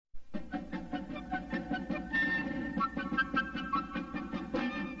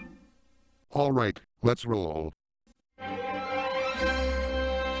Alright, let's roll.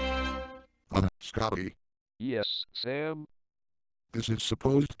 Scotty, Yes, Sam? this is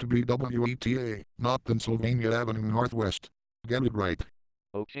supposed to be WETA, not Pennsylvania Avenue Northwest. Get it right.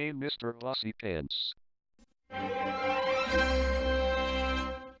 Okay, Mr. Bossy Pants.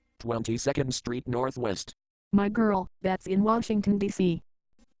 22nd Street Northwest. My girl, that's in Washington, D.C.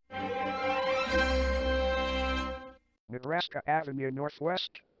 Nebraska Avenue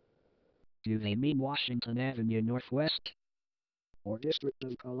Northwest? Do they mean Washington Avenue Northwest? Or District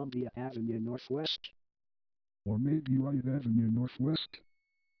of Columbia Avenue Northwest? Or maybe Wright Avenue Northwest?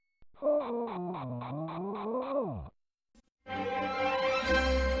 Ha ha ha ha ha ha.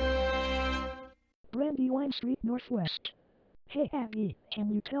 Brandywine Street Northwest. Hey Abby, can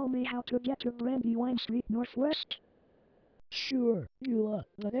you tell me how to get to Brandywine Street Northwest? Sure, Eula,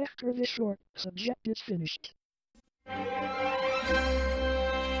 but after this short subject is finished.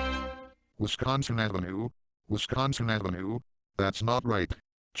 Wisconsin Avenue. Wisconsin Avenue. That's not right.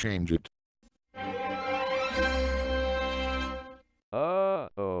 Change it.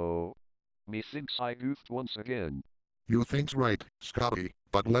 Uh-oh. Methinks I goofed once again. You think's right, Scotty,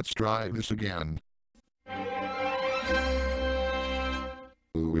 but let's try this again.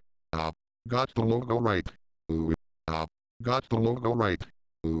 Ooh, got the logo right. Ooh, got the logo right.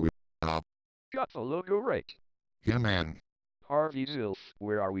 Ooh, Got the logo right. yeah man. Harvey Zilf,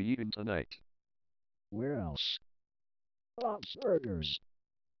 where are we eating tonight? Where else? Bob's Burgers.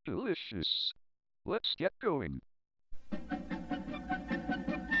 Delicious. Let's get going.